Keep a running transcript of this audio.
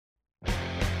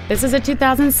This is a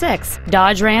 2006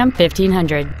 Dodge Ram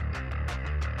 1500.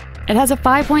 It has a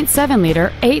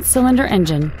 5.7-liter 8-cylinder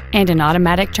engine and an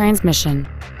automatic transmission.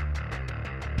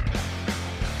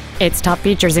 Its top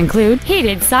features include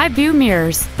heated side view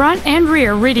mirrors, front and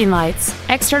rear reading lights,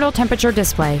 external temperature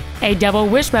display, a double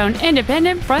wishbone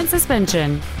independent front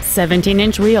suspension,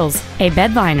 17-inch wheels, a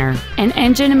bed liner, an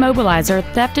engine immobilizer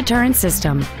theft deterrent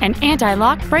system, an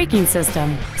anti-lock braking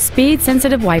system,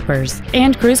 speed-sensitive wipers,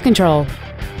 and cruise control.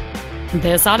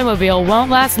 This automobile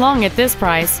won't last long at this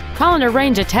price. Call and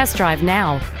arrange a test drive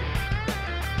now.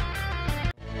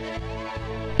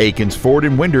 Akins Ford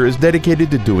in Winder is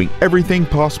dedicated to doing everything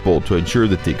possible to ensure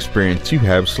that the experience you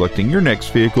have selecting your next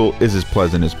vehicle is as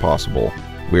pleasant as possible.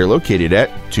 We are located at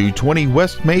 220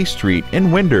 West May Street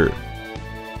in Winder.